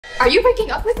Are you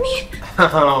breaking up with me?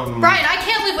 Brian, I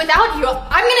can't live without you.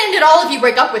 I'm gonna end it all if you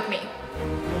break up with me.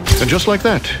 And just like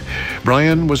that,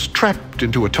 Brian was trapped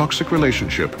into a toxic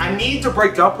relationship. I need to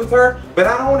break up with her, but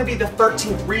I don't want to be the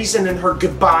 13th reason in her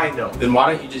goodbye note. Then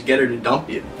why don't you just get her to dump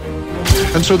you?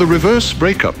 And so the reverse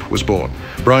breakup was born.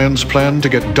 Brian's plan to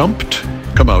get dumped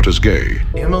come out as gay.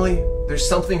 Emily, there's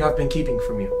something I've been keeping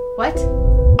from you. What?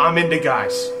 I'm into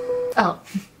guys. Oh,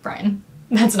 Brian,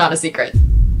 that's not a secret.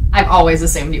 I've always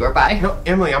assumed you were bi. No,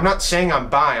 Emily, I'm not saying I'm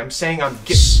bi. I'm saying I'm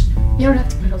gay. You don't have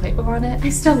to put a label on it. I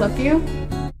still love you.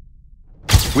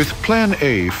 With Plan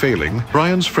A failing,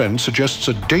 Brian's friend suggests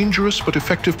a dangerous but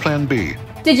effective Plan B.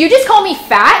 Did you just call me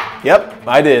fat? Yep,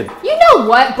 I did. You know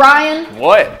what, Brian?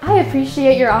 What? I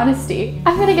appreciate your honesty.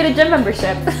 I'm gonna get a gym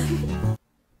membership.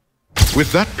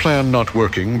 With that plan not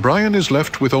working, Brian is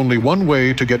left with only one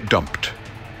way to get dumped.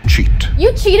 Cheat.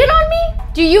 You cheated on me?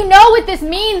 Do you know what this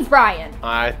means, Brian?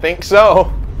 I think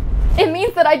so. It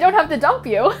means that I don't have to dump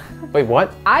you. Wait,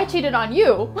 what? I cheated on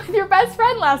you with your best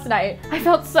friend last night. I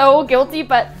felt so guilty,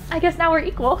 but I guess now we're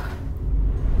equal.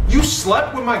 You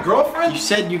slept with my girlfriend? You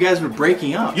said you guys were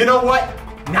breaking up. You know what?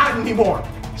 Not anymore.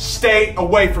 Stay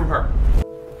away from her.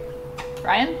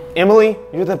 Brian? Emily,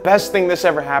 you're the best thing this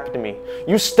ever happened to me.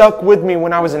 You stuck with me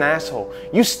when I was an asshole.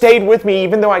 You stayed with me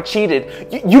even though I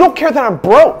cheated. You don't care that I'm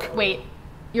broke. Wait,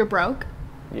 you're broke?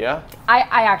 Yeah?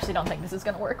 I actually don't think this is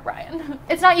gonna work, Brian.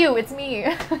 It's not you, it's me.